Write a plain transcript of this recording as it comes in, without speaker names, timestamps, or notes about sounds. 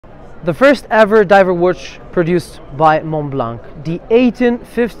the first ever diver watch produced by Montblanc, the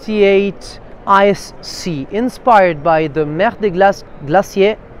 1858 Ice C, inspired by the Mere de Glace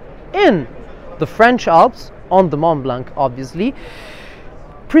in the French Alps, on the Montblanc obviously,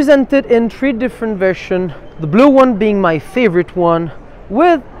 presented in 3 different versions, the blue one being my favorite one,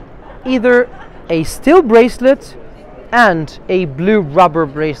 with either a steel bracelet and a blue rubber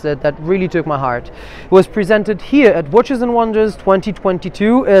bracelet that really took my heart. It was presented here at Watches and Wonders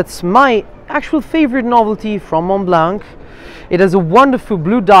 2022. It's my actual favorite novelty from Montblanc. It has a wonderful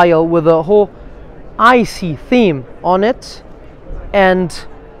blue dial with a whole icy theme on it, and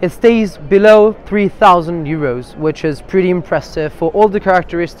it stays below 3,000 euros, which is pretty impressive for all the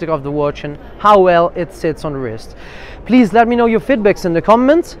characteristics of the watch and how well it sits on the wrist. Please let me know your feedbacks in the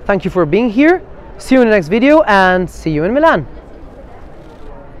comments. Thank you for being here. See you in the next video, and see you in Milan.